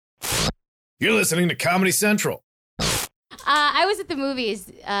You're listening to Comedy Central. I was at the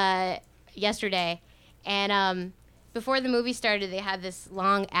movies yesterday, and before the movie started, they had this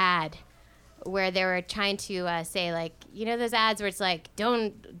long ad where they were trying to say, like, you know those ads where it's like,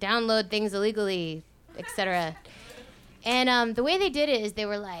 don't download things illegally, etc. And the way they did it is they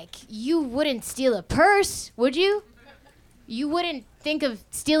were like, you wouldn't steal a purse, would you? You wouldn't think of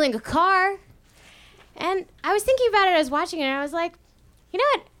stealing a car? And I was thinking about it, I was watching it, and I was like, you know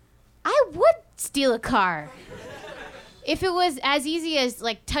what? I would steal a car. If it was as easy as,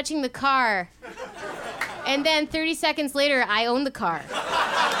 like, touching the car, and then 30 seconds later, I own the car. And,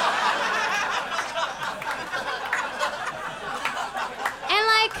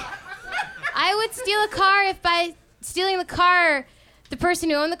 like, I would steal a car if by stealing the car, the person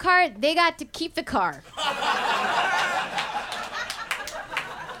who owned the car, they got to keep the car.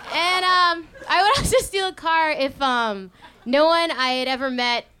 And I would also steal a car if no one I had ever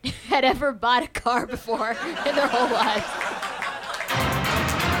met had ever bought a car before in their whole lives.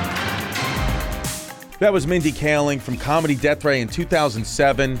 That was Mindy Kaling from Comedy Death Ray in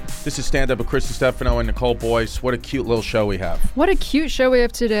 2007. This is Stand Up with Chris Stefano and Nicole Boyce. What a cute little show we have. What a cute show we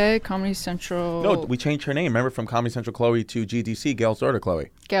have today. Comedy Central. No, we changed her name. Remember, from Comedy Central Chloe to GDC, Gail's daughter Chloe.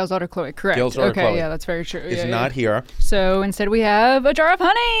 Gail's daughter Chloe, correct. Gail's daughter okay, Chloe. Yeah, that's very true. Is not here. So instead we have a jar of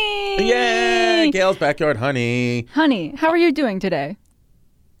honey. Yay! Gail's backyard honey. Honey, how are you doing today?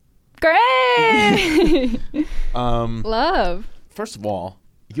 Great! Love. First of all,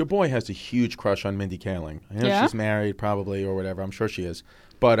 your boy has a huge crush on Mindy Kaling. I know she's married probably or whatever. I'm sure she is.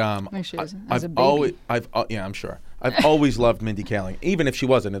 But I think she is. As a I've baby. always, yeah, I'm sure. I've always loved Mindy Kaling. Even if she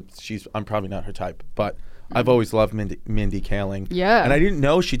wasn't, I'm probably not her type. But I've always loved Mindy Kaling. Yeah. And I didn't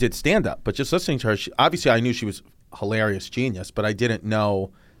know she did stand-up. But just listening to her, obviously I knew she was a hilarious genius, but I didn't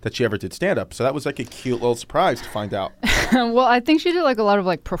know that she ever did stand-up. So that was like a cute little surprise to find out. Well, I think she did like a lot of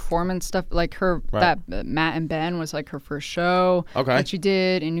like performance stuff. Like her, Right. that Matt and Ben was like her first show that she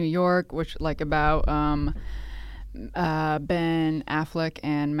did in New York, which like about Ben Affleck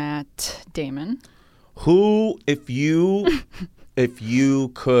and Matt Damon. Who, if you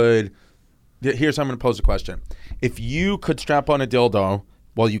could, here's how I'm going to pose a question. If you could strap on a dildo,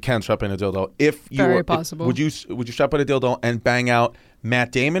 well, you can strap on a dildo. If you Very were, possible. Would you strap on a dildo and bang out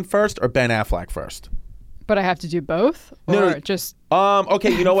Matt Damon first or Ben Affleck first? But I have to do both? Or No. just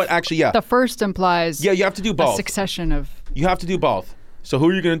Okay, you know what? Actually, yeah. the first implies Yeah, you have to do a both. succession of... You have to do both. So who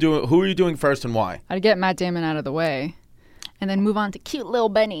are you going to do? Who are you doing first and why? I'd get Matt Damon out of the way and then move on to cute little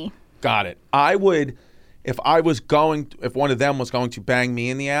Benny. Got it. I would, if one of them was going to bang me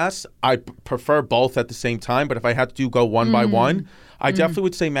in the ass, I prefer both at the same time. But if I had to go one by one, I definitely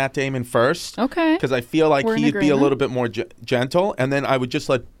would say Matt Damon first. Okay. Because I feel like We're in he'd be a agreement. little bit more gentle. And then I would just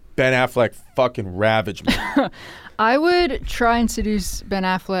let Ben Affleck fucking ravage me. I would try and seduce Ben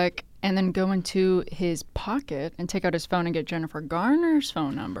Affleck and then go into his pocket and take out his phone and get Jennifer Garner's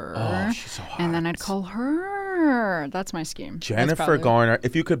phone number. Oh, she's so hot. And then I'd call her. That's my scheme. That's Jennifer probably- Garner.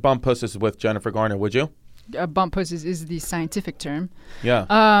 If you could bump pussies with Jennifer Garner, would you? Bump pussies is the scientific term.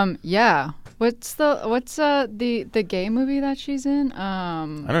 Yeah. Yeah. What's the gay movie that she's in? I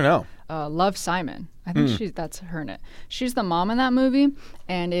don't know. Love, Simon. I think that's her in it. She's the mom in that movie,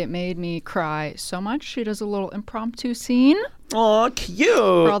 and it made me cry so much. She does a little impromptu scene. Aw, cute.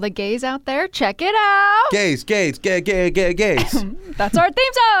 For all the gays out there, check it out. Gays. That's our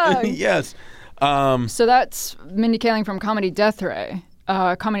theme song. Yes. So that's Mindy Kaling from Comedy Death Ray.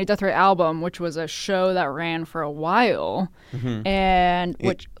 Comedy Death Ray album, which was a show that ran for a while, and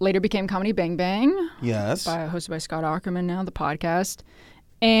which later became Comedy Bang Bang. Yes. Hosted by Scott Aukerman now, the podcast.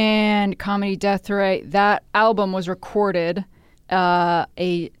 And Comedy Death Ray, that album was recorded during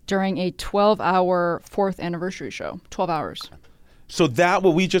a 12-hour 4th anniversary show. 12 hours. So that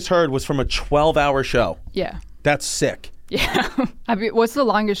what we just heard was from a 12-hour show. Yeah. That's sick. Yeah. What's the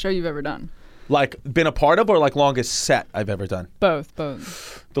longest show you've ever done? Like been a part of or like longest set I've ever done? Both.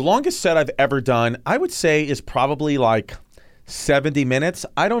 The longest set I've ever done, I would say, is probably like 70 minutes.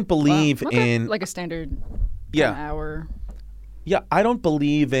 I don't believe in like a standard hour. Yeah, I don't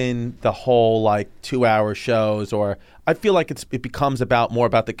believe in the whole like 2-hour shows, or I feel like it becomes more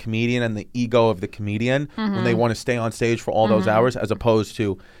about the comedian and the ego of the comedian when they want to stay on stage for all those hours, as opposed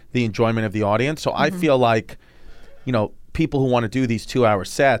to the enjoyment of the audience. So I feel like, people who want to do these 2-hour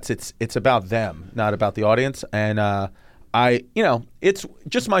sets, it's about them, not about the audience. And it's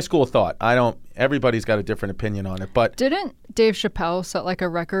just my school of thought. Everybody's got a different opinion on it, but didn't Dave Chappelle set like a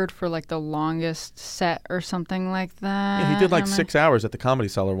record for like the longest set or something like that? yeah, he did like 6 hours at the Comedy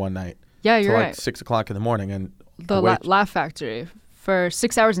Cellar one night. Yeah, you're till right. like 6 o'clock in the morning, and The Laugh Factory for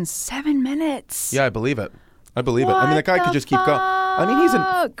 6 hours and 7 minutes. yeah, I believe it. I believe it. I mean, that guy could just keep going. I mean, he's a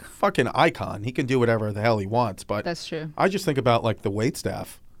fuck? fucking icon. He can do whatever the hell he wants. But That's true. I just think about like the wait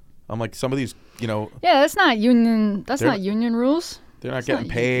staff. I'm like, some of these, Yeah, that's not union. That's not union rules. they're not It's getting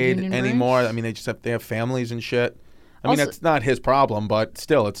not paid union anymore. rights. I mean, they have families and shit. I mean, Also- that's not his problem, but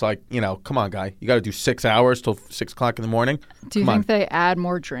still, it's like, come on, guy. You got to do 6 hours till 6 o'clock in the morning. Do you Come think they add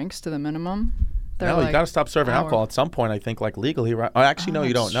more drinks to the minimum? No, you got to stop serving alcohol at some point. I think, like legally, right? Oh, actually, no,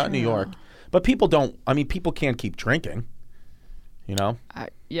 you don't. that's Not in New true. York. But people don't. I mean, people can't keep drinking. You know?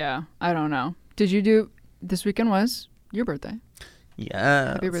 I don't know. Did you do this weekend? Was your birthday?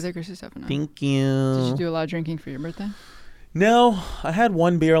 Yeah. Happy birthday, Chrissy Stefano. Thank you. Did you do a lot of drinking for your birthday? No, I had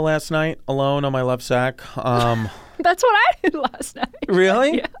one beer last night alone on my love sack. That's what I did last night.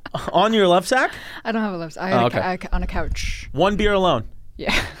 Really? Yeah. On your love sack? I don't have a left. I had okay. on a couch. One beer alone.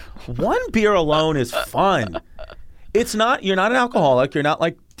 Yeah. One beer alone is fun. It's not. You're not an alcoholic. You're not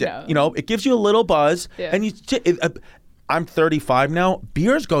like. No. It gives you a little buzz, Yeah. and I'm 35 now.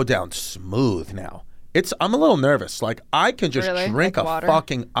 Beers go down smooth now. I'm a little nervous. Like I can just Really? drink Like a water?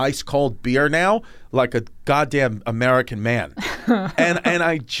 fucking ice cold beer now, like a goddamn American man, and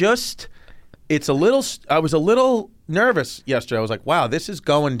I just. It's a little. I was a little nervous yesterday. I was like, "Wow, this is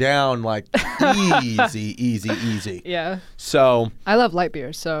going down like easy." Yeah. So I love light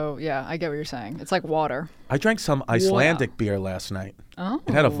beer, so yeah, I get what you're saying. It's like water. I drank some Icelandic beer last night. Oh.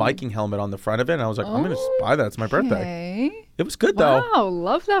 It had a Viking helmet on the front of it, and I was like, "I'm gonna buy that. It's my birthday." Okay. It was good though. Wow,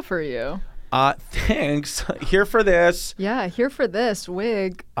 love that for you. Thanks. Here for this. Yeah, here for this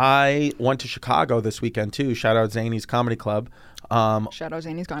wig. I went to Chicago this weekend too. Shout out Zany's Comedy Club. Shout out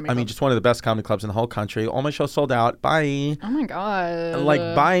Zany's Comedy I mean, Club. just one of the best comedy clubs in the whole country. All my shows sold out. Bye. Oh my god. Like,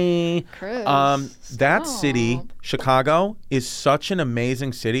 bye. Chris. That city, Stop. Chicago, is such an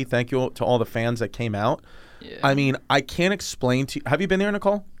amazing city. Thank you to all the fans that came out. Yeah. I mean, I can't explain to you. Have you been there,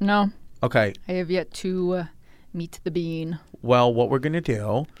 Nicole? No, Okay. I have yet to meet the bean. Well, what we're going to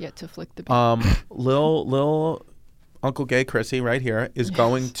do, Yet to flick the bean. Lil Uncle Gay Chrissy right here is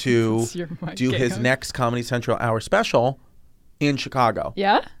going to It's your mic, do Gay his Guy. next Comedy Central Hour special in Chicago.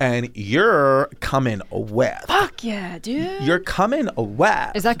 Yeah? And you're coming with. Fuck yeah, dude. You're coming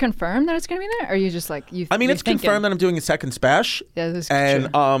with. Is that confirmed that it's gonna be there? Or are you just like you? I mean, you're it's thinking? confirmed that I'm doing a second special. Yeah, this is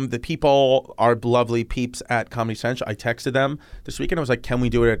And true. the people are lovely peeps at Comedy Central. I texted them this weekend. I was like, "Can we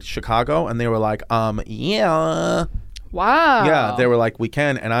do it at Chicago?" And they were like, yeah, Wow. yeah." They were like, "We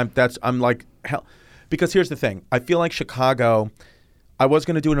can." And I'm like, hell, because here's the thing. I feel like Chicago. I was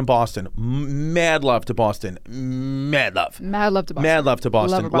gonna do it in Boston. Mad love to Boston. Mad love. Mad love to Boston. Mad love to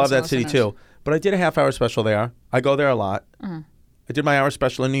Boston. Love Love, our Boston that city listeners. too. But I did a half-hour special there. I go there a lot. Uh-huh. I did my hour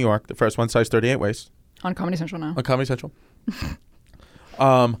special in New York, the first one, size 38 waist. On Comedy Central now. On Comedy Central.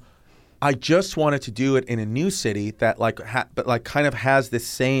 I just wanted to do it in a new city that but kind of has the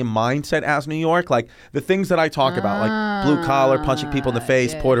same mindset as New York. Like the things that I talk about, like blue collar, punching people in the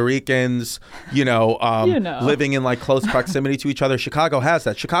face, yeah. Puerto Ricans, living in like close proximity to each other. Chicago has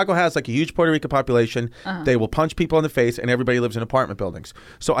that. Chicago has like a huge Puerto Rican population. They will punch people in the face, and everybody lives in apartment buildings.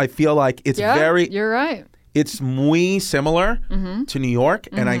 So I feel like it's You're right. it's muy similar to New York,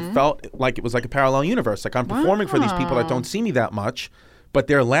 and I felt like it was like a parallel universe. Like I'm performing for these people that don't see me that much, but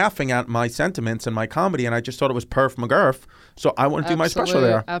they're laughing at my sentiments and my comedy, and I just thought it was perf McGurf. So I want to do my special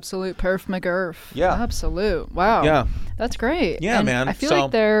there. Absolute perf McGurf. Yeah. Absolute. Wow. Yeah. That's great. Yeah, And man. I feel So-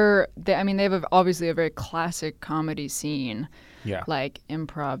 like they have obviously a very classic comedy scene, Yeah. like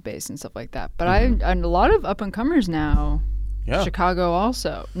improv based and stuff like that. But and a lot of up and comers now. Yeah. Chicago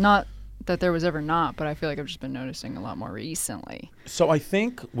also. Not that there was ever not, but I feel like I've just been noticing a lot more recently. So I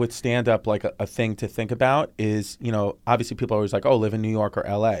think with stand-up, like a thing to think about is, obviously people are always like, oh, live in New York or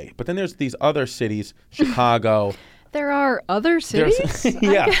L.A. But then there's these other cities, Chicago. There are other cities?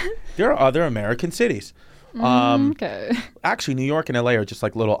 Yeah. There are other American cities. Okay. Actually, New York and L.A. are just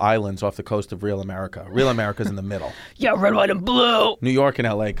like little islands off the coast of real America. Real America's in the middle. Yeah, red, white, and blue. New York and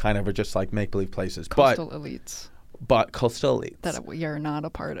L.A. kind of are just like make-believe places. Coastal elites But coastal elites. that we are not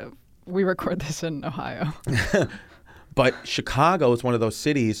a part of. We record this in Ohio. But Chicago is one of those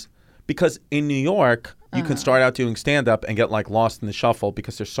cities because in New York, you can start out doing stand-up and get like lost in the shuffle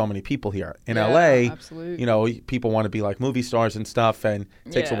because there's so many people here. In Yeah, LA, absolutely. people want to be like movie stars and stuff, and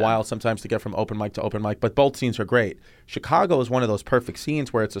it takes a Yeah. while sometimes to get from open mic to open mic, but both scenes are great. Chicago is one of those perfect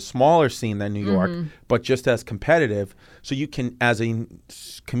scenes where it's a smaller scene than New York, but just as competitive. So you can, as a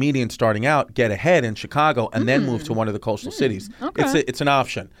comedian starting out, get ahead in Chicago and then move to one of the coastal cities. Okay. It's an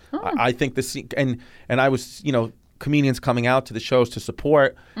option. I think the scene, and I was, comedians coming out to the shows to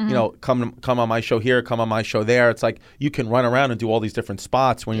support, come on my show here, come on my show there. It's like you can run around and do all these different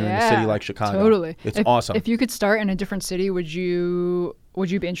spots when you're in a city like Chicago. Totally. It's awesome. If you could start in a different city, would you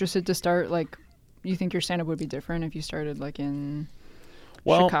be interested to start like you think your stand-up would be different if you started like in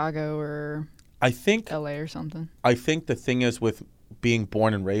Well, Chicago or I think LA or something? I think the thing is with being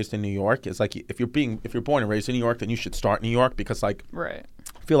born and raised in New York is like if you're born and raised in New York, then you should start in New York because like Right.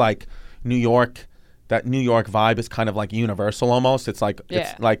 I feel like New York, that New York vibe is kind of like universal almost. It's like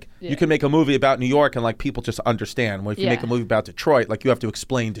you can make a movie about New York and like people just understand. When if you make a movie about Detroit, like you have to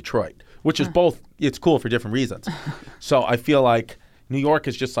explain Detroit, which is both. It's cool for different reasons. So I feel like New York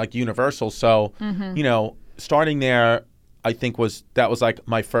is just like universal. So you know, starting there, I think was like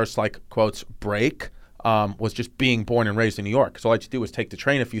my first like quotes break. Was just being born and raised in New York. So all I had to do was take the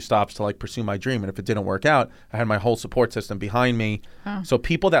train a few stops to like pursue my dream. And if it didn't work out, I had my whole support system behind me. So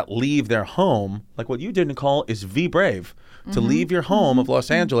people that leave their home, like what you did, Nicole, is V brave. To leave your home of Los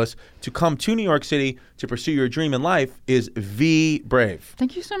Angeles to come to New York City to pursue your dream in life is V brave.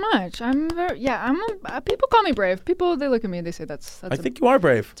 Thank you so much. People call me brave. People, they look at me and they say that's I think you are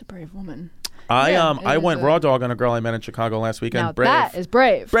brave. It's a brave woman. I went raw dog on a girl I met in Chicago last weekend. Now brave. that is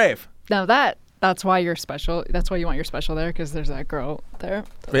brave. Brave. Now that's why you're special. That's why you want your special there, because there's that girl there.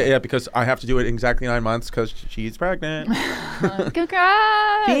 Yeah, because I have to do it in exactly 9 months because she's pregnant.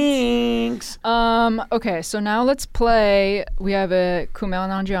 Congrats! Thanks. Okay, so now let's play. We have a Kumail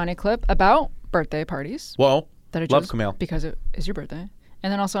Nanjiani clip about birthday parties. Whoa. That I love chose Kumail. because it is your birthday.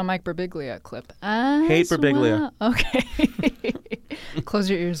 And then also a Mike Birbiglia clip. Hate Birbiglia. Well. Okay.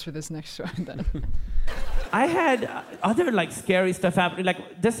 Close your ears for this next one then. I had other like scary stuff happen.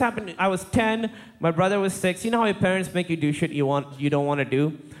 Like this happened. I was 10. My brother was 6. You know how your parents make you do shit you don't want to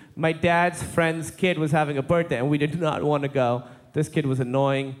do. My dad's friend's kid was having a birthday, and we did not want to go. This kid was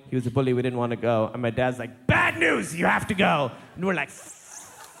annoying. He was a bully. We didn't want to go. And my dad's like, "Bad news! You have to go." And we're like,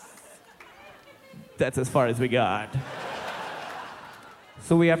 "That's as far as we got."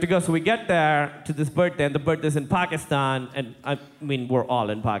 So we have to go. So we get there to this birthday, and the birthday's in Pakistan. And I mean, we're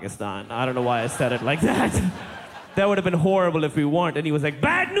all in Pakistan. I don't know why I said it like that. That would have been horrible if we weren't. And he was like,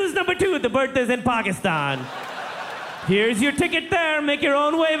 "Bad news number 2, the birthday's in Pakistan. Here's your ticket there. Make your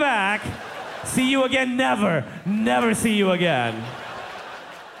own way back. See you again, never. Never see you again."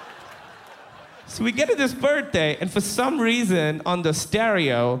 So we get to this birthday, and for some reason, on the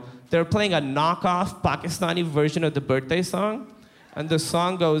stereo, they're playing a knockoff Pakistani version of the birthday song. And the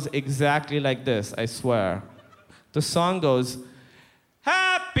song goes exactly like this, I swear. The song goes,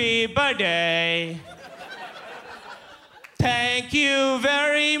 "Happy birthday. Thank you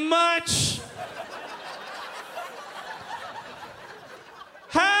very much.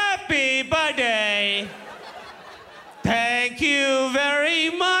 Happy birthday. Thank you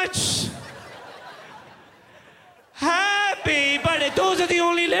very much. Happy birthday." Those are the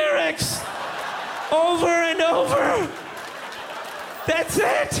only lyrics. Over and over. That's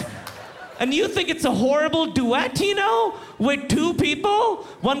it. And you think it's a horrible duet, you know? With 2 people?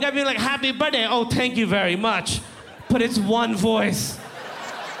 One guy being like, "Happy birthday." "Oh, thank you very much." But it's one voice.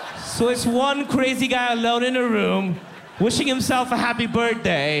 So it's one crazy guy alone in a room, wishing himself a happy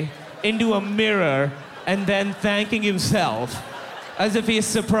birthday into a mirror, and then thanking himself as if he's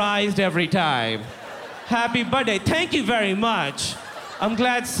surprised every time. "Happy birthday. Thank you very much. I'm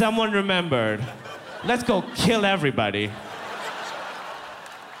glad someone remembered. Let's go kill everybody."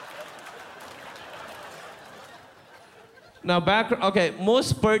 Now okay,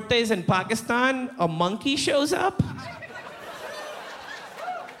 most birthdays in Pakistan, a monkey shows up.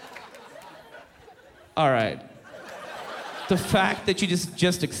 All right. The fact that you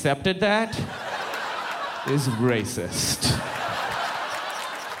just accepted that is racist.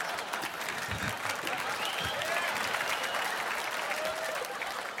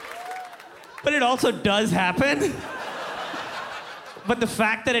 But it also does happen. But the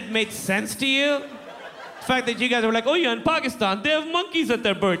fact that it made sense to you, the fact that you guys were like, "Oh yeah, in Pakistan, they have monkeys at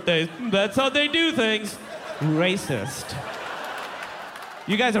their birthdays. That's how they do things." Racist.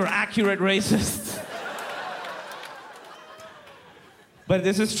 You guys are accurate racists. But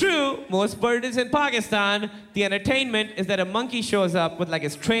this is true. Most birthdays in Pakistan, the entertainment is that a monkey shows up with like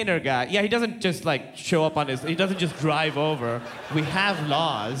his trainer guy. Yeah, he doesn't just like show up he doesn't just drive over. We have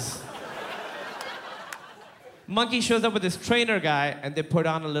laws. Monkey shows up with his trainer guy, and they put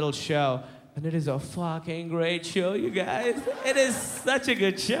on a little show. And it is a fucking great show, you guys. It is such a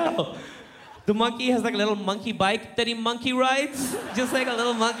good show. The monkey has like a little monkey bike that he monkey rides. Just like a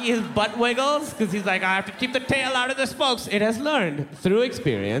little monkey, his butt wiggles, because he's like, "I have to keep the tail out of the spokes." It has learned through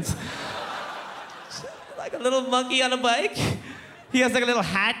experience. Like a little monkey on a bike. He has like a little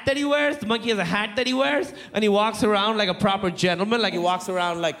hat that he wears. The monkey has a hat that he wears, and he walks around like a proper gentleman. Like he walks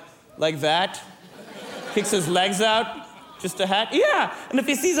around like that. Kicks his legs out. Just a hat? Yeah. And if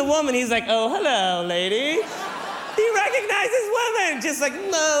he sees a woman, he's like, "Oh, hello, lady." He recognizes women. Just like,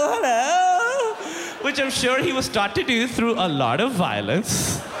 "No, hello." which I'm sure he was taught to do through a lot of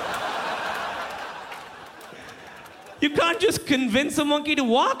violence. You can't just convince a monkey to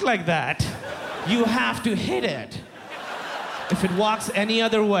walk like that. You have to hit it. If it walks any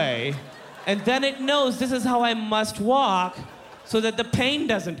other way, and then it knows this is how I must walk so that the pain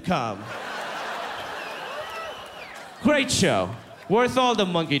doesn't come. Great show. Worth all the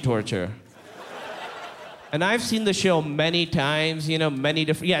monkey torture. And I've seen the show many times, many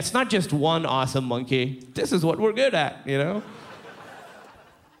different... Yeah, it's not just one awesome monkey. This is what we're good at,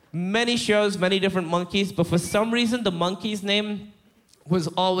 Many shows, many different monkeys, but for some reason, the monkey's name was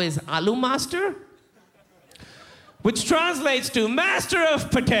always Aloo Master, which translates to Master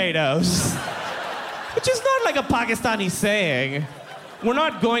of Potatoes, which is not like a Pakistani saying. We're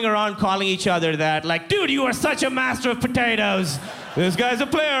not going around calling each other that, like, dude, you are such a master of potatoes. This guy's a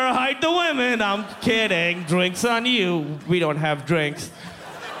player, hide the women. I'm kidding, drinks on you. We don't have drinks.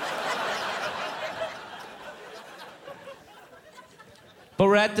 But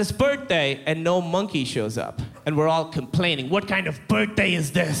we're at this birthday and no monkey shows up. And we're all complaining, what kind of birthday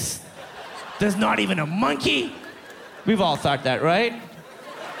is this? There's not even a monkey? We've all thought that, right?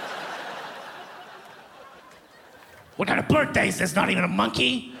 What kind of birthday is this? Not even a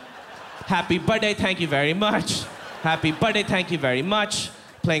monkey? Happy birthday, thank you very much. Happy birthday, thank you very much.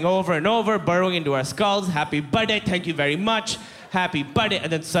 Playing over and over, burrowing into our skulls. Happy birthday, thank you very much. Happy birthday.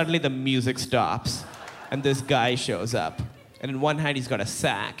 And then suddenly the music stops. And this guy shows up. And in one hand, he's got a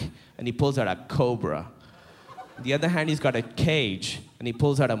sack. And he pulls out a cobra. In the other hand, he's got a cage. And he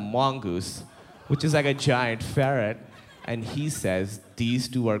pulls out a mongoose, which is like a giant ferret. And he says, these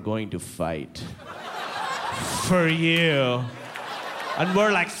two are going to fight. For you. And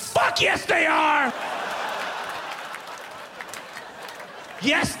we're like, fuck yes, they are!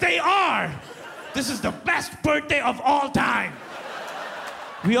 Yes, they are! This is the best birthday of all time.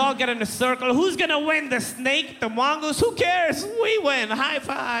 We all get in a circle. Who's gonna win? The snake? The mongoose? Who cares? We win. High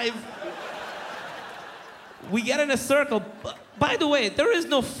five. We get in a circle. By the way, there is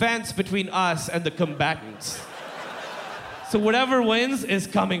no fence between us and the combatants. So whatever wins is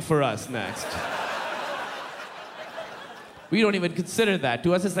coming for us next. We don't even consider that.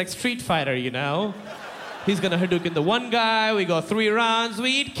 To us, it's like Street Fighter, He's gonna Hadouken the one guy, we go 3 rounds,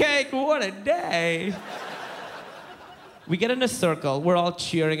 we eat cake, what a day. We get in a circle, we're all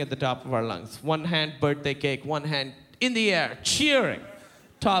cheering at the top of our lungs. One hand, birthday cake, one hand in the air, cheering.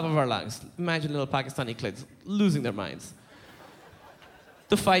 Top of our lungs. Imagine little Pakistani kids losing their minds.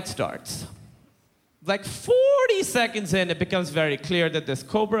 The fight starts. Like 40 seconds in, it becomes very clear that this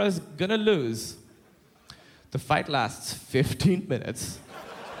cobra is gonna lose. The fight lasts 15 minutes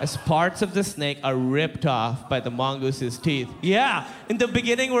as parts of the snake are ripped off by the mongoose's teeth. Yeah, in the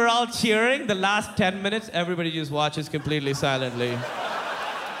beginning we're all cheering. The last 10 minutes, everybody just watches completely silently.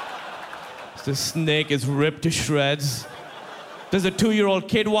 The snake is ripped to shreds. There's a 2-year-old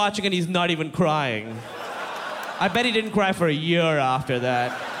kid watching and he's not even crying. I bet he didn't cry for a year after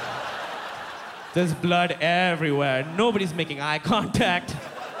that. There's blood everywhere. Nobody's making eye contact.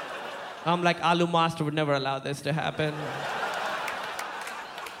 I'm like, Aloo Master would never allow this to happen.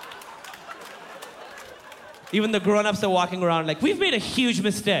 Even the grown-ups are walking around like, we've made a huge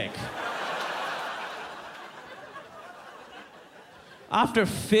mistake. After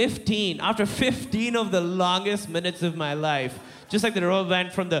 15 of the longest minutes of my life, just like the rope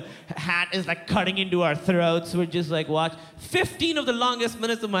went from the hat is like cutting into our throats, we're just like, watch. 15 of the longest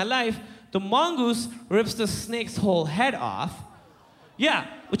minutes of my life, the mongoose rips the snake's whole head off. Yeah,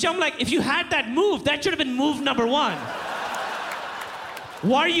 which I'm like, if you had that move, that should have been move number 1.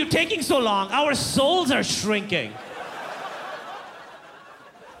 Why are you taking so long? Our souls are shrinking.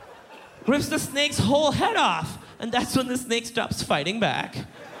 Rips the snake's whole head off. And that's when the snake stops fighting back.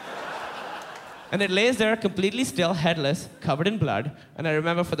 And it lays there completely still, headless, covered in blood. And I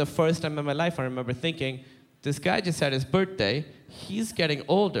remember for the first time in my life, I remember thinking, this guy just had his birthday. He's getting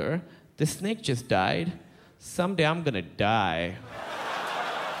older. The snake just died. Someday I'm gonna die.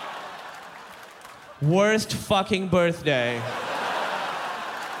 Worst fucking birthday.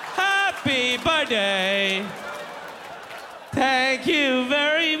 Happy birthday. Thank you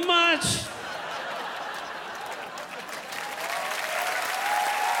very much.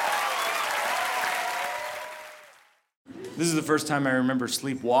 This is the first time I remember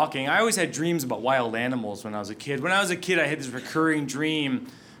sleepwalking. I always had dreams about wild animals when I was a kid. When I was a kid, I had this recurring dream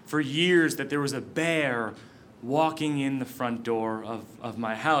for years that there was a bear walking in the front door of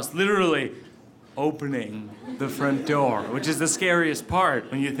my house, literally opening the front door, which is the scariest part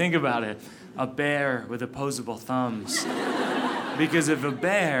when you think about it. A bear with opposable thumbs. Because if a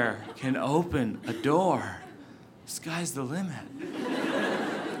bear can open a door, sky's the limit.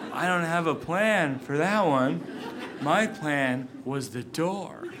 I don't have a plan for that one. My plan was the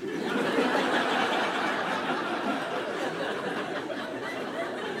door.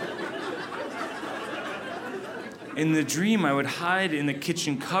 In the dream, I would hide in the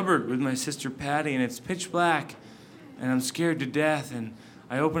kitchen cupboard with my sister Patty, and it's pitch black, and I'm scared to death, and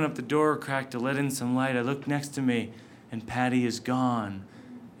I open up the door crack to let in some light. I look next to me, and Patty is gone,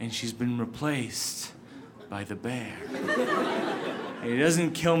 and she's been replaced by the bear. And he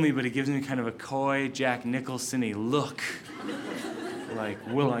doesn't kill me, but he gives me kind of a coy Jack Nicholson-y look. Like,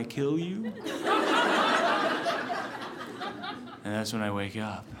 will I kill you? And that's when I wake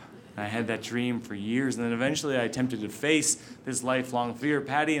up. I had that dream for years, and then eventually I attempted to face this lifelong fear.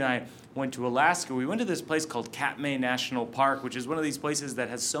 Patty and I went to Alaska. We went to this place called Katmai National Park, which is one of these places that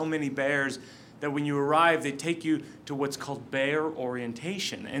has so many bears that when you arrive, they take you to what's called bear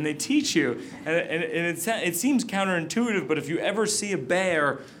orientation. And they teach you, and it seems counterintuitive, but if you ever see a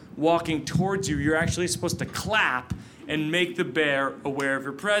bear walking towards you, you're actually supposed to clap and make the bear aware of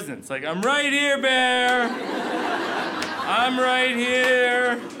your presence. Like, I'm right here, bear. I'm right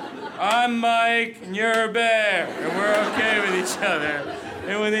here. I'm Mike, and you're a bear, and we're okay with each other.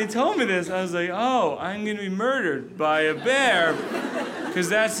 And when they told me this, I was like, oh, I'm gonna be murdered by a bear, because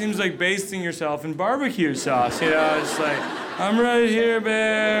that seems like basting yourself in barbecue sauce, you know? It's like, I'm right here,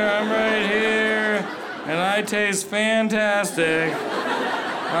 bear, I'm right here, and I taste fantastic.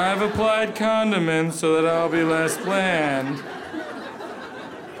 I've applied condiments so that I'll be less bland.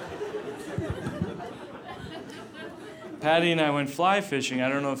 Patty and I went fly fishing. I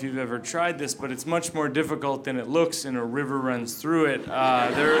don't know if you've ever tried this, but it's much more difficult than it looks, and a river runs through it.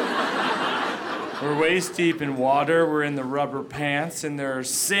 We're waist deep in water. We're in the rubber pants, and there are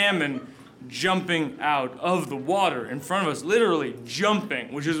salmon jumping out of the water in front of us, literally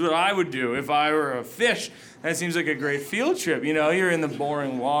jumping, which is what I would do if I were a fish. That seems like a great field trip. You know, you're in the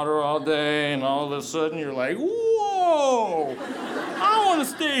boring water all day, and all of a sudden you're like, whoa! I want to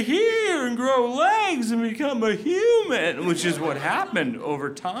stay here and grow legs and become a human, which is what happened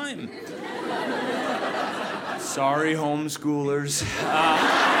over time. Sorry, homeschoolers.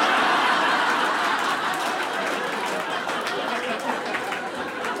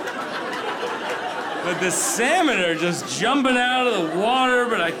 But the salmon are just jumping out of the water,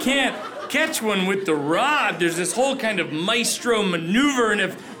 but I can't catch one with the rod. There's this whole kind of maestro maneuver, and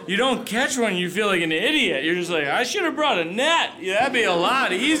if you don't catch one, you feel like an idiot. You're just like, I should have brought a net. Yeah, that'd be a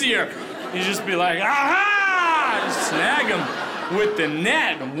lot easier. You just be like, aha! Just snag them with the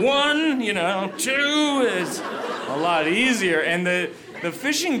net. 1, 2 is a lot easier. And the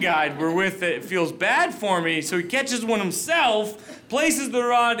fishing guide we're with feels bad for me, so he catches one himself, places the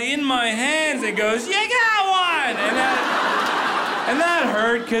rod in my hands, and goes, you got one! And that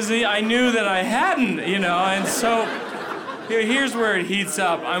hurt, because I knew that I hadn't, and so... Here's where it heats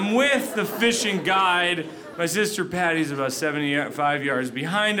up. I'm with the fishing guide. My sister Patty's about 75 yards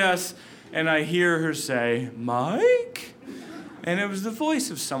behind us, and I hear her say, Mike? And it was the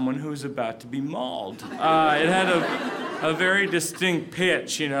voice of someone who was about to be mauled. It had a very distinct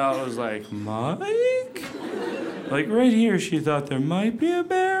pitch, It was like, Mike? Like right here, she thought there might be a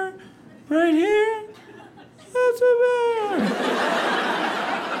bear. Right here, that's a bear.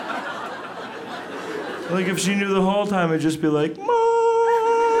 Like if she knew the whole time, it'd just be like, Mark!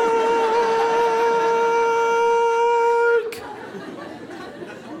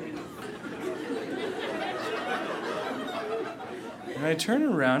 And I turn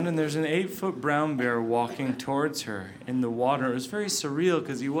around and there's an 8-foot brown bear walking towards her in the water. It was very surreal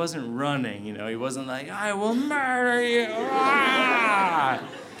because he wasn't running, He wasn't like, I will murder you! Ah!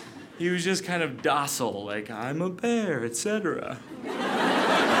 He was just kind of docile, like, I'm a bear, etc.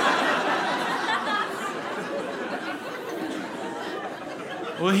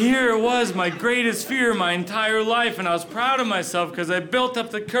 Well, here it was, my greatest fear my entire life, and I was proud of myself because I built up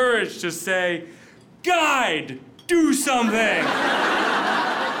the courage to say, Guide, do something!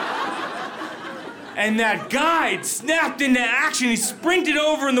 And that guide snapped into action. He sprinted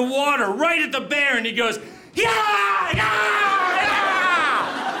over in the water right at the bear, and he goes, yeah, yeah, yeah!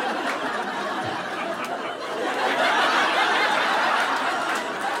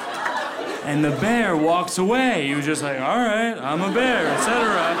 And the bear walks away. He was just like, all right, I'm a bear,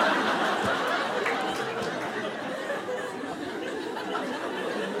 etc.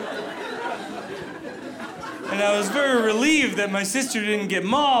 And I was very relieved that my sister didn't get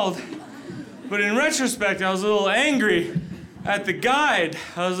mauled. But in retrospect, I was a little angry at the guide.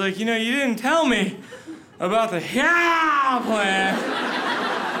 I was like, you didn't tell me about the plan.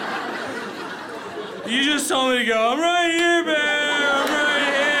 You just told me to go, I'm right here, bear, I'm right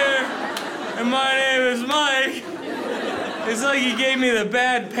here. And my name is Mike. It's like he gave me the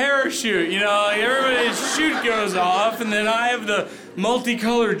bad parachute, you know? Like everybody's chute goes off, and then I have the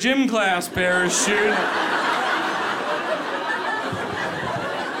multicolored gym class parachute.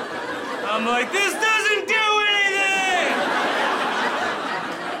 I'm like, this doesn't do anything!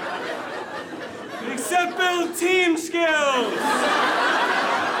 Except build team skills!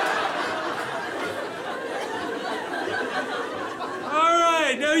 All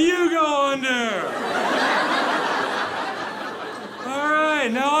right, now you go under. All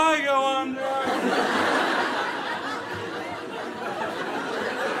right, now I go under.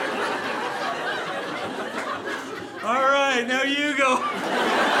 All right, now you go.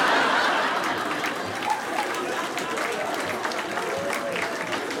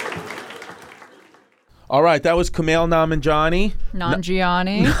 All right, that was Kumail Nanjiani.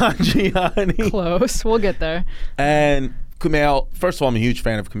 Nanjiani. Close. We'll get there. And Kumail, first of all, I'm a huge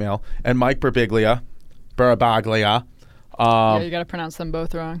fan of Kumail. And Mike Birbiglia. Yeah, you got to pronounce them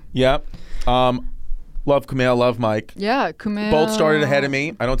both wrong. Yep. Love Kumail, love Mike. Yeah, Kumail. Both started ahead of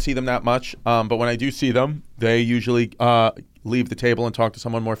me. I don't see them that much. But when I do see them, they usually leave the table and talk to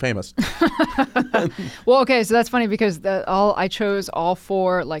someone more famous. Well, okay, so that's funny because I chose all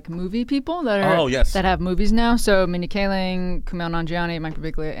four like movie people that are that have movies now. So Mindy Kaling, Kumail Nanjiani, Mike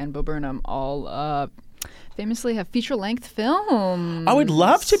Birbiglia, and Bo Burnham all famously have feature-length films. I would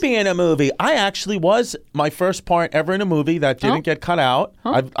love to be in a movie. I actually was my first part ever in a movie that didn't get cut out.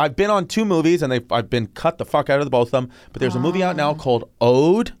 I've been on 2 movies and I've been cut the fuck out of the both of them. But there's a movie out now called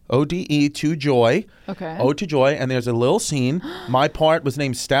Ode, O-D-E, to Joy. Okay. Ode to Joy, and there's a little scene. My part was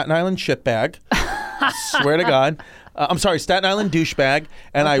named Staten Island Shitbag. I swear to God. I'm sorry, Staten Island douchebag,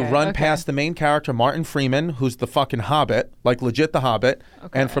 and I run past the main character, Martin Freeman, who's the fucking Hobbit, like legit the Hobbit,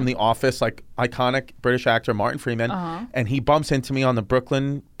 and from The Office, like iconic British actor Martin Freeman, and he bumps into me on the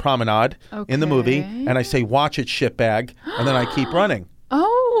Brooklyn Promenade in the movie, and I say, "Watch it, shitbag," and then I keep running.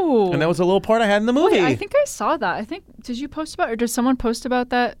 Oh. And that was a little part I had in the movie. Wait, I think I saw that. Did you post about, or did someone post about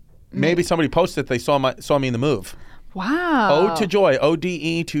that? Maybe somebody posted they saw me in the move. Wow. Ode to Joy,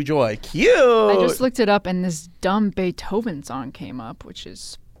 O-D-E to Joy. Cute. I just looked it up and this dumb Beethoven song came up, which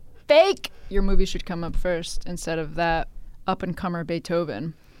is fake. Your movie should come up first instead of that up-and-comer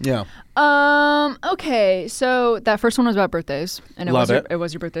Beethoven. Yeah. Okay, so that first one was about birthdays. And it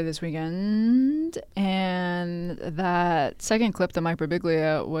was your birthday this weekend. And that second clip that Mike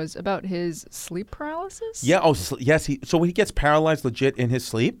Birbiglia was about his sleep paralysis? Yeah, yes. So he gets paralyzed legit in his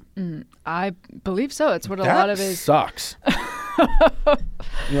sleep? I believe so. It's what a lot of his... sucks.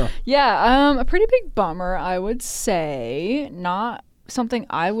 Yeah, a pretty big bummer, I would say. Not something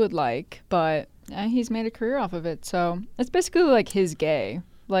I would like, but he's made a career off of it. So it's basically like his gay.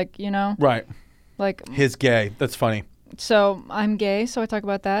 Like, you know? Right. Like his gay. That's funny. So I'm gay, so I talk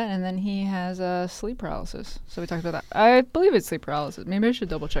about that. And then he has sleep paralysis. So we talked about that. I believe it's sleep paralysis. Maybe I should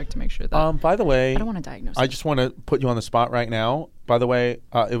double check to make sure that. By the way, I don't want to diagnose I just want to put you on the spot right now. By the way,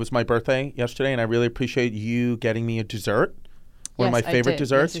 it was my birthday yesterday, and I really appreciate you getting me a dessert. One of my favorite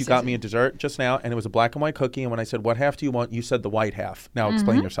desserts. You got me a dessert just now, and it was a black and white cookie. And when I said, "What half do you want?" you said the white half. Now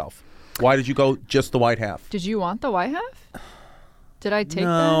explain yourself. Why did you go just the white half? Did you want the white half? Did I take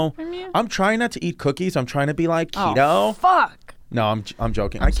that from you? I'm trying not to eat cookies. I'm trying to be like keto. Oh, fuck. No, I'm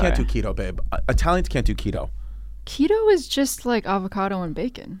joking. I can't do keto, babe. Italians can't do keto. Keto is just like avocado and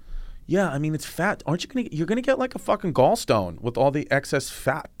bacon. Yeah, I mean it's fat. You're gonna get like a fucking gallstone with all the excess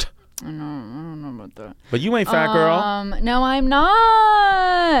fat. I don't know about that. But you ain't fat, girl. No, I'm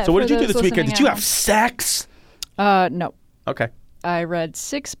not. So what did you do this weekend? Did you have sex? No. Okay. I read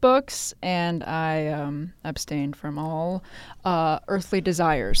 6 books and I abstained from all earthly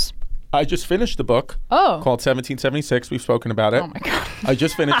desires. I just finished the book called 1776. We've spoken about it. Oh, my God. I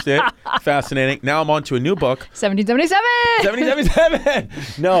just finished it. Fascinating. Now I'm on to a new book. 1777!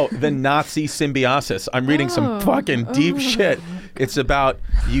 1777! No, the Nazi symbiosis. I'm reading some fucking deep shit. It's about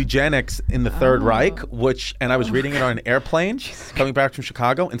eugenics in the Third Reich, and I was reading it on an airplane coming back from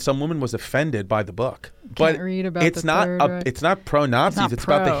Chicago, and some woman was offended by the book. But read about it's not pro-Nazis. It's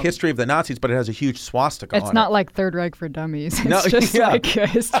about the history of the Nazis, but it has a huge swastika on it. It's not like Third Reich for Dummies. It's just like a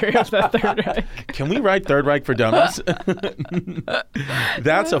history of the Third Reich. Can we write Third Reich for Dummies?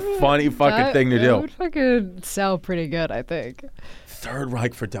 That's a funny fucking thing to do. That would fucking sell pretty good, I think. Third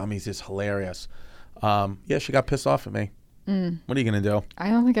Reich for Dummies is hilarious. Yeah, she got pissed off at me. What are you going to do? I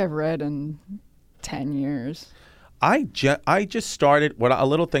don't think I've read in 10 years. I just started a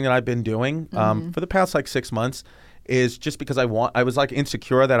little thing that I've been doing for the past like 6 months is just because I was like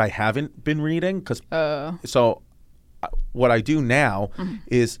insecure that I haven't been reading so what I do now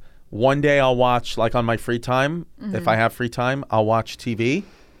is one day I'll watch like on my free time if I have free time I'll watch TV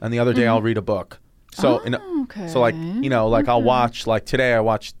and the other day I'll read a book. So okay. so like like I'll watch like today I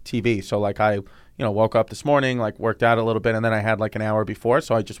watched TV. So like I woke up this morning, like worked out a little bit, and then I had like an hour before,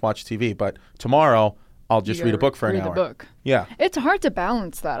 so I just watched TV. But tomorrow I'll just read a book for an hour. Read the book. Yeah. It's hard to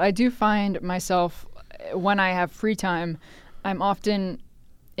balance that. I do find myself when I have free time, I'm often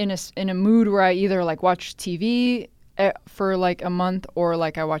in a mood where I either like watch TV for like a month, or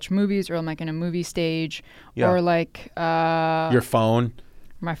like I watch movies, or I'm like in a movie stage, or like your phone.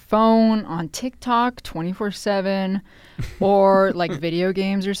 My phone on TikTok 24/7, or like video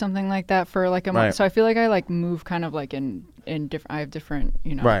games or something like that for like a month. Right. So I feel like I like move kind of like in different. I have different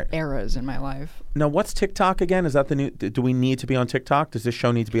eras in my life. Now, what's TikTok again? Is that the new? Do we need to be on TikTok? Does this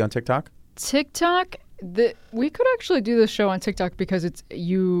show need to be on TikTok? TikTok. We could actually do this show on TikTok because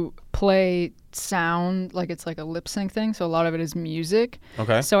you play sound, like it's like a lip sync thing, so a lot of it is music.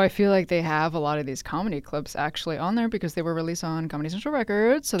 Okay. So I feel like they have a lot of these comedy clips actually on there because they were released on Comedy Central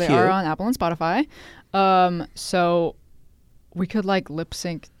Records, so they are on Apple and Spotify. So we could like lip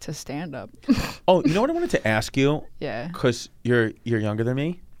sync to stand up. Oh, you know what I wanted to ask you? Yeah. Because you're younger than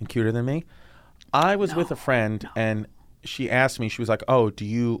me and cuter than me. I was with a friend and she asked me, she was like, "Oh, do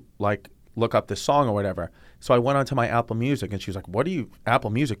you like look up this song or whatever?" So I went onto my Apple Music and she was like, "What are you, Apple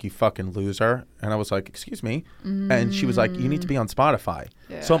Music, you fucking loser?" And I was like, "Excuse me." And she was like, "You need to be on Spotify."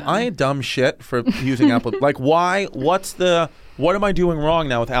 Yeah. So am I a dumb shit for using Apple? Like, why? What am I doing wrong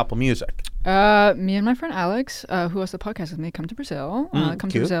now with Apple Music? Me and my friend Alex, who hosts the podcast with me, Come to Brazil. Come to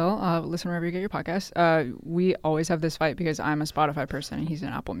cute. Brazil. Listen wherever you get your podcast. We always have this fight because I'm a Spotify person and he's an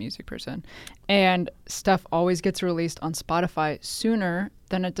Apple Music person. And stuff always gets released on Spotify sooner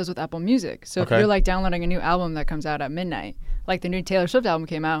than it does with Apple Music. So if you're like downloading a new album that comes out at midnight, like the new Taylor Swift album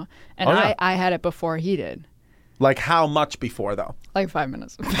came out, and I had it before he did. Like how much before though? Like 5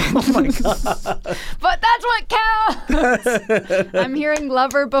 minutes. Oh my God. But that's what counts. I'm hearing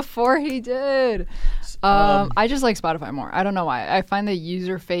Lover before he did. I just like Spotify more. I don't know why. I find the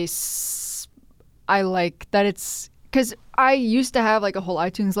user face, I like that it's, because I used to have like a whole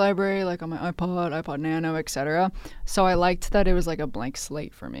iTunes library, like on my iPod Nano, etc. So I liked that it was like a blank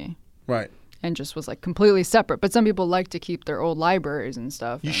slate for me. Right. And just was like completely separate. But some people like to keep their old libraries and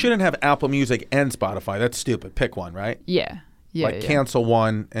stuff. You shouldn't have Apple Music and Spotify. That's stupid. Pick one, right? Yeah. Cancel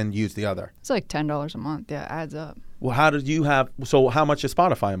one and use the other. It's like $10 a month. Yeah, it adds up. Well, how much is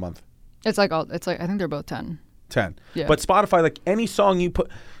Spotify a month? It's like I think they're both 10. 10. Yeah. But Spotify, like any song you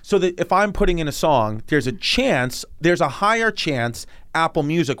put, so that if I'm putting in a song, there's a higher chance Apple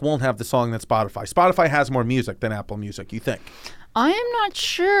Music won't have the song than Spotify. Spotify has more music than Apple Music, you think? I am not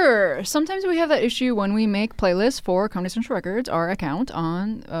sure. Sometimes we have that issue when we make playlists for Comedy Central Records, our account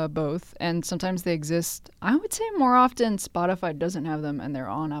on both, and sometimes they exist. I would say more often Spotify doesn't have them and they're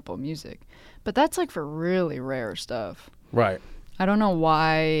on Apple Music. But that's like for really rare stuff. Right. I don't know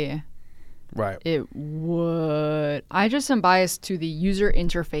why it would. I just am biased to the user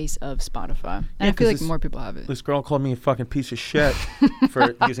interface of Spotify. And I feel like more people have it. This girl called me a fucking piece of shit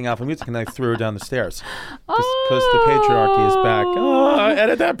for using Apple Music, and I threw her down the stairs. Because the patriarchy is back. Oh,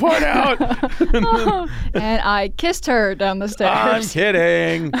 edit that part out. And I kissed her down the stairs. I'm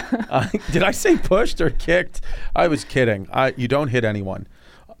kidding. Did I say pushed or kicked? I was kidding. You don't hit anyone.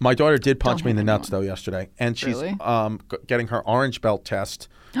 My daughter did punch me in the nuts, though, yesterday. And she's Really? Getting her orange belt test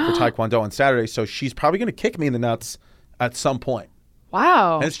for Taekwondo on Saturday. So she's probably going to kick me in the nuts at some point.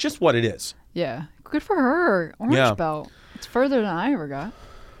 Wow. And it's just what it is. Yeah. Good for her. Orange belt. It's further than I ever got.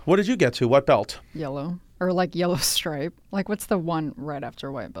 What did you get to? What belt? Yellow. Or like yellow stripe. Like what's the one right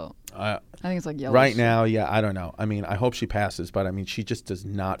after white belt? I think it's like yellow. Right stripe. now, yeah, I don't know. I mean, I hope she passes, but I mean, she just does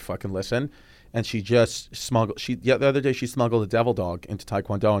not fucking listen. And she just smuggled. The other day she smuggled a devil dog into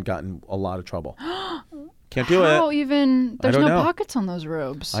Taekwondo and got in a lot of trouble. Can't do How it. even? There's don't no know. pockets on those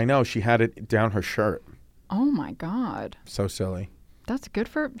robes. I know, she had it down her shirt. Oh my God. So silly. That's good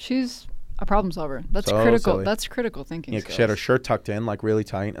for. She's a problem solver. That's So critical. silly. That's critical thinking. Yeah, 'cause she had her shirt tucked in like really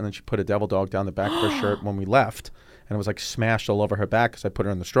tight, and then she put a devil dog down the back of her shirt when we left, and it was like smashed all over her back because I put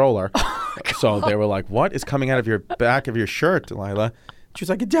her in the stroller. So they were like, "What is coming out of your back of your shirt, Delilah?" She was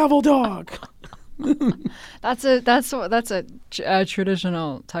like, "A devil dog." That's a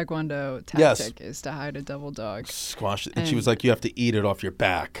traditional Taekwondo tactic is to hide a devil dog. Squash it. And she was like, "You have to eat it off your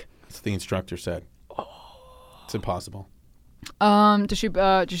back." That's what the instructor said. It's impossible. Does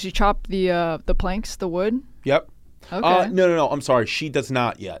she chop the planks, the wood? Yep. Okay. No. I'm sorry. She does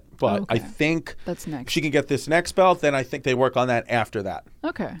not yet. But I think That's next. if she can get this next belt, then I think they work on that after that.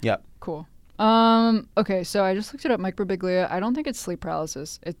 Okay. Yep. Cool. Okay, so I just looked it up, Mike Birbiglia. I don't think it's sleep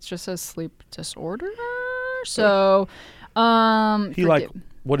paralysis. It just says sleep disorder. So, He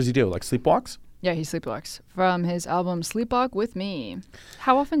what does he do? Like sleepwalks? Yeah, he sleepwalks. From his album Sleepwalk With Me.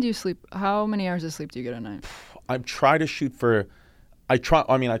 How often do you sleep? How many hours of sleep do you get a night? I try to shoot for. I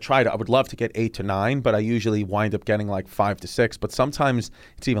would love to get 8 to 9, but I usually wind up getting like 5 to 6. But sometimes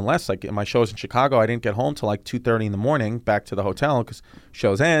it's even less. Like in my shows in Chicago, I didn't get home till like 2:30 in the morning, back to the hotel because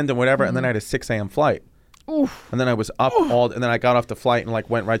shows end and whatever. And then I had a 6 a.m. flight. Oof. And then I was up and then I got off the flight and like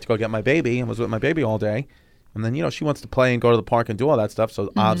went right to go get my baby and was with my baby all day. And then, she wants to play and go to the park and do all that stuff.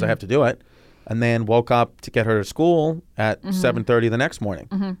 So odds I have to do it. And then woke up to get her to school at 7:30 the next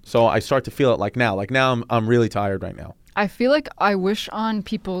morning. So I start to feel it like now. Like now I'm really tired right now. I feel like I wish on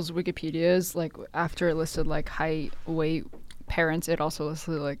people's Wikipedias, like after it listed like height, weight, parents, it also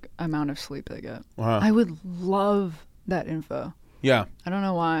listed like amount of sleep they get. Wow. I would love that info. Yeah. I don't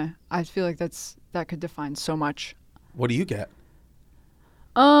know why. I feel like that could define so much. What do you get?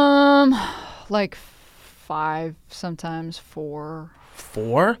 Like 5, sometimes 4.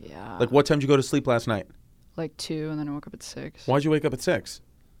 4? Yeah. Like what time did you go to sleep last night? Like 2, and then I woke up at 6. Why'd you wake up at 6?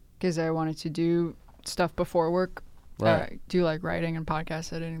 Because I wanted to do stuff before work. Right. Do like writing and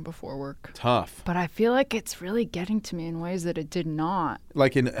podcast editing before work. Tough. But I feel like it's really getting to me in ways that it did not.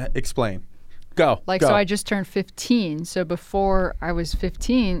 Like explain. Go. Like, go. so I just turned 15. So before I was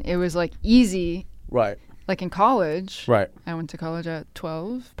 15, it was like easy. Right. Like in college. Right. I went to college at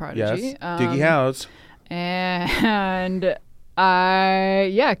 12, Prodigy. Yes. Doogie Howes. And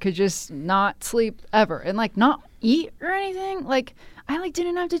I could just not sleep ever and like not eat or anything. Like I like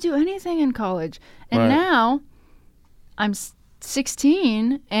didn't have to do anything in college. And Right. now I'm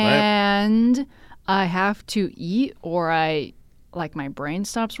 16 and I have to eat or my brain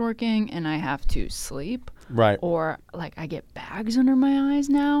stops working and I have to sleep. Right. Or like I get bags under my eyes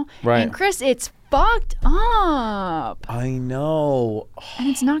now. Right. And Chris, it's fucked up. I know. And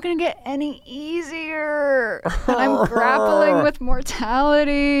it's not going to get any easier. And I'm grappling with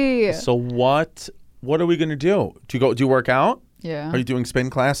mortality. So what are we going to do? Do you work out? Yeah. Are you doing spin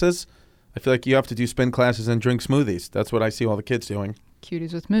classes? I feel like you have to do spin classes and drink smoothies. That's what I see all the kids doing.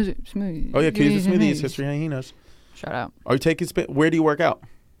 Cuties with smoothies. Oh yeah, cuties with smoothies. History hyenas. Shout out. Are you taking spin? Where do you work out?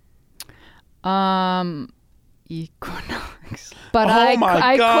 Equinox. But Oh I my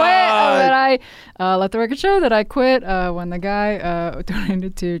quit. God. But I let the record show that I quit when the guy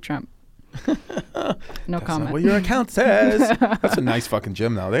donated to Trump. No That's not comment. what your account says. That's a nice fucking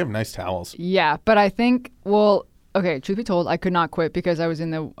gym though. They have nice towels. Yeah, but I think, okay, truth be told, I could not quit because I was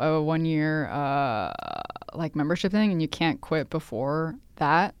in the 1 year membership thing, and you can't quit before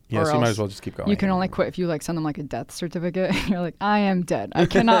that. Yeah, or so you might else as well just keep going. You can only quit if you send them like a death certificate. You're like, I am dead. I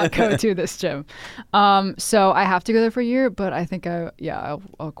cannot go to this gym. So I have to go there for a year, but I think I'll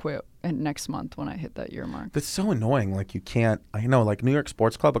quit next month when I hit that year mark. That's so annoying. Like you can't. I know. Like New York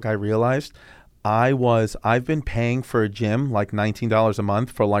Sports Club. Like I realized, I've been paying for a gym like $19 a month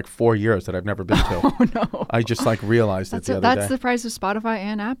for like 4 years that I've never been to. Oh no! I just realized it the other That's day. the price of Spotify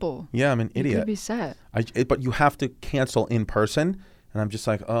and Apple. Yeah, I'm an You idiot. could be set. But you have to cancel in person, and I'm just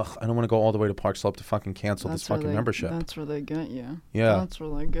like, ugh, I don't want to go all the way to Park Slope to fucking cancel this fucking membership. That's where they get you. Yeah. That's where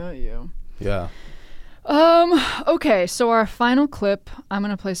they get you. Yeah. Okay, so our final clip, I'm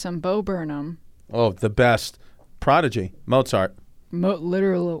gonna play some Bo Burnham. Oh, the best. Prodigy. Mozart.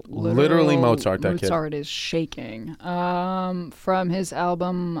 Literally Mozart, that kid. Mozart is shaking. From his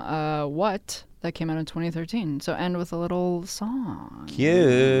album What? That came out in 2013. So end with a little song.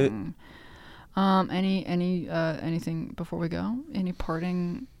 Cute. Anything before we go? Any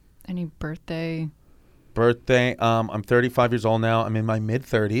birthday? Birthday. I'm 35 years old now. I'm in my mid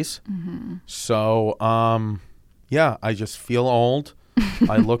 30s. Mm-hmm. So, yeah, I just feel old.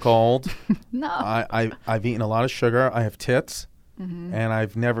 I look old. No. I've eaten a lot of sugar. I have tits, and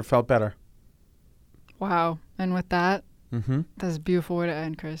I've never felt better. Wow. And with that, that's a beautiful way to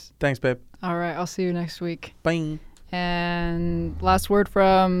end, Chris. Thanks, babe. All right. I'll see you next week. Bye. And last word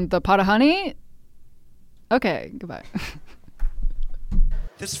from the pot of honey. Okay. Goodbye.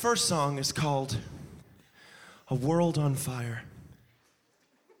 This first song is called A World on Fire.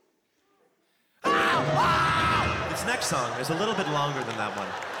 This next song is a little bit longer than that one.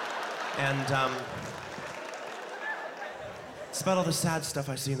 And it's about all the sad stuff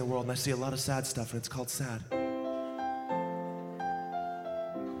I see in the world, and I see a lot of sad stuff, and it's called Sad.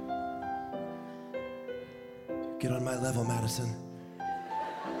 Get on my level, Madison.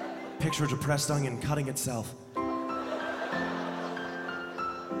 Picture a depressed onion cutting itself.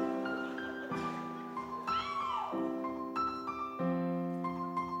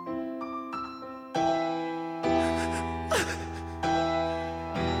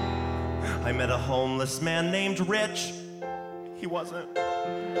 I met a homeless man named Rich. He wasn't.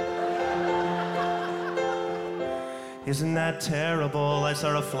 Isn't that terrible? I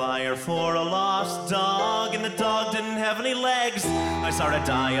saw a flyer for a lost dog, and the dog didn't have any legs. I saw a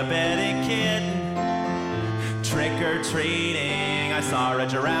diabetic kid trick-or-treating. I saw a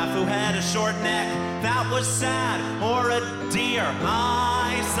giraffe who had a short neck. That was sad. Or a deer.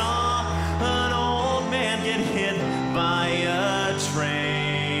 I saw an old man get hit by a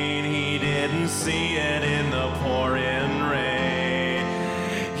train. He didn't see it in the pouring rain.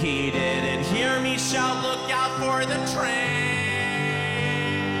 He didn't hear me shout, "Look out for the train!"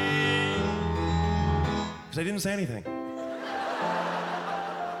 Because I didn't say anything.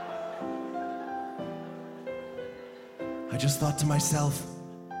 I just thought to myself,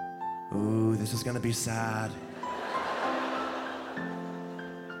 ooh, this is gonna be sad.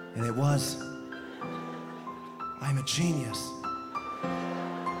 And it was. I'm a genius.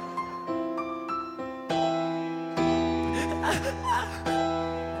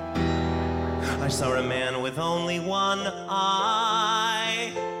 I saw a man with only one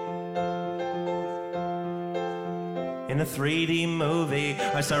eye in a 3D movie.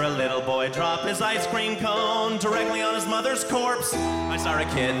 I saw a little boy drop his ice cream cone directly on his mother's corpse. I saw a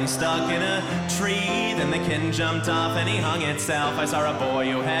kitten stuck in a tree, then the kitten jumped off and he hung itself. I saw a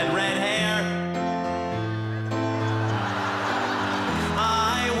boy who had red hair.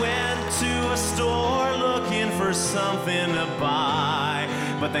 I went to a store looking for something to buy,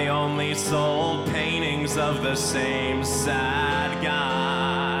 but they only sold paintings of the same sad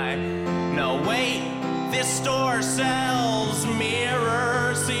guy. No, wait, this store sells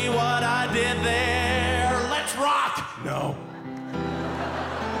mirrors. See what I did there? Let's rock! No.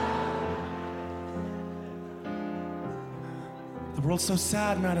 The world's so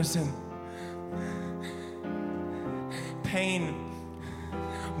sad, Madison. Pain,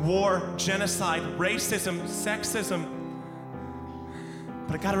 war, genocide, racism, sexism.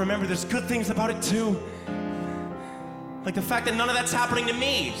 But I gotta remember there's good things about it too. Like the fact that none of that's happening to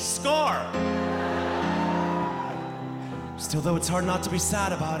me. Score! Still, though, it's hard not to be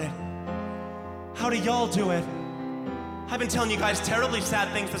sad about it. How do y'all do it? I've been telling you guys terribly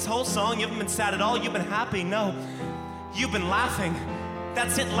sad things this whole song. You haven't been sad at all. You've been happy. No. You've been laughing.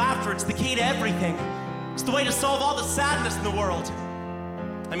 That's it, laughter. It's the key to everything. It's the way to solve all the sadness in the world.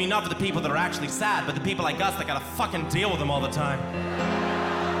 I mean, not for the people that are actually sad, but the people like us that gotta fucking deal with them all the time.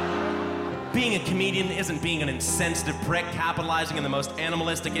 Being a comedian isn't being an insensitive prick capitalizing on the most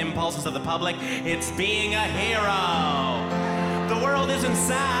animalistic impulses of the public. It's being a hero. The world isn't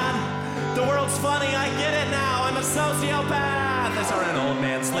sad. The world's funny. I get it now. I'm a sociopath. I saw an old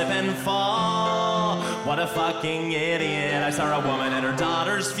man slip and fall. What a fucking idiot. I saw a woman at her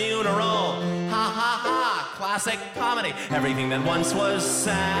daughter's funeral. Ha ha ha. Classic comedy. Everything that once was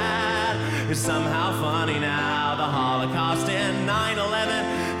sad is somehow funny now. The Holocaust and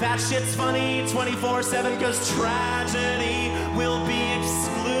 9/11. That shit's funny 24/7, 'cause tragedy will be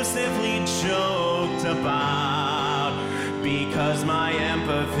exclusively joked about, because my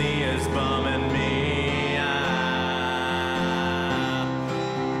empathy is bumming me out.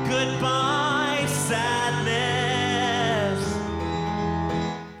 Goodbye, sadness.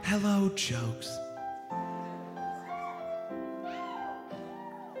 Hello, jokes.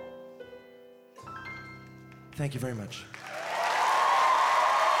 Thank you very much.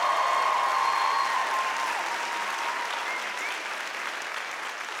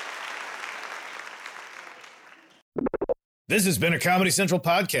 This has been a Comedy Central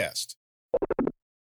podcast.